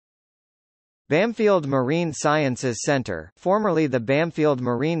Bamfield Marine Sciences Centre, formerly the Bamfield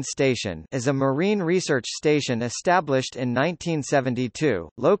Marine Station, is a marine research station established in 1972,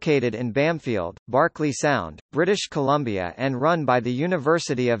 located in Bamfield, Berkeley Sound, British Columbia and run by the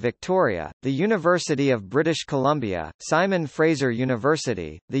University of Victoria, the University of British Columbia, Simon Fraser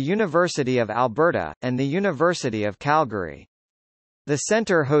University, the University of Alberta, and the University of Calgary. The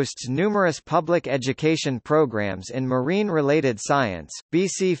centre hosts numerous public education programs in marine-related science.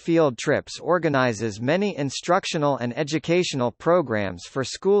 BC Field Trips organises many instructional and educational programs for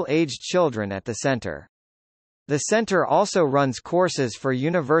school-aged children at the centre. The centre also runs courses for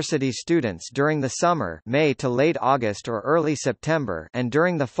university students during the summer, May to late August or early September, and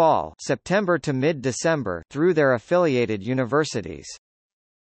during the fall, September to mid-December, through their affiliated universities.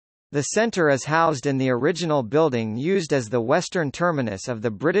 The centre is housed in the original building used as the western terminus of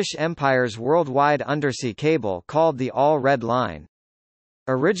the British Empire's worldwide undersea cable called the All Red Line.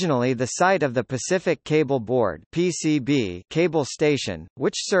 Originally the site of the Pacific Cable Board (PCB) cable station,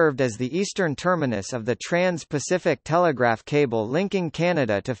 which served as the eastern terminus of the Trans-Pacific Telegraph cable linking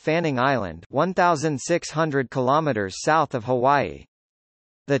Canada to Fanning Island, 1,600 kilometers south of Hawaii.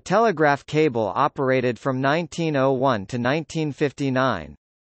 The telegraph cable operated from 1901 to 1959.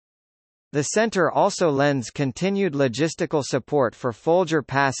 The centre also lends continued logistical support for Folger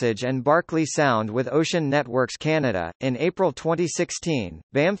Passage and Berkeley Sound with Ocean Networks Canada. In April 2016,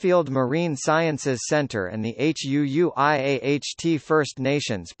 Bamfield Marine Sciences Centre and the HUUIAHT First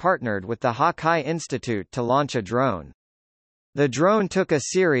Nations partnered with the Hawkeye Institute to launch a drone. The drone took a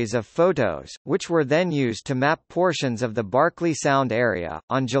series of photos, which were then used to map portions of the Berkeley Sound area.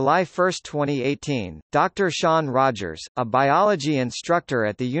 On July 1, 2018, Dr. Sean Rogers, a biology instructor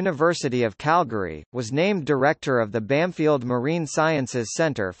at the University of Calgary, was named director of the Bamfield Marine Sciences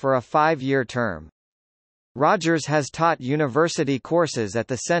Centre for a 5-year term. Rogers has taught university courses at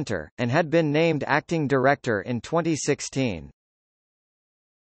the centre, and had been named acting director in 2016.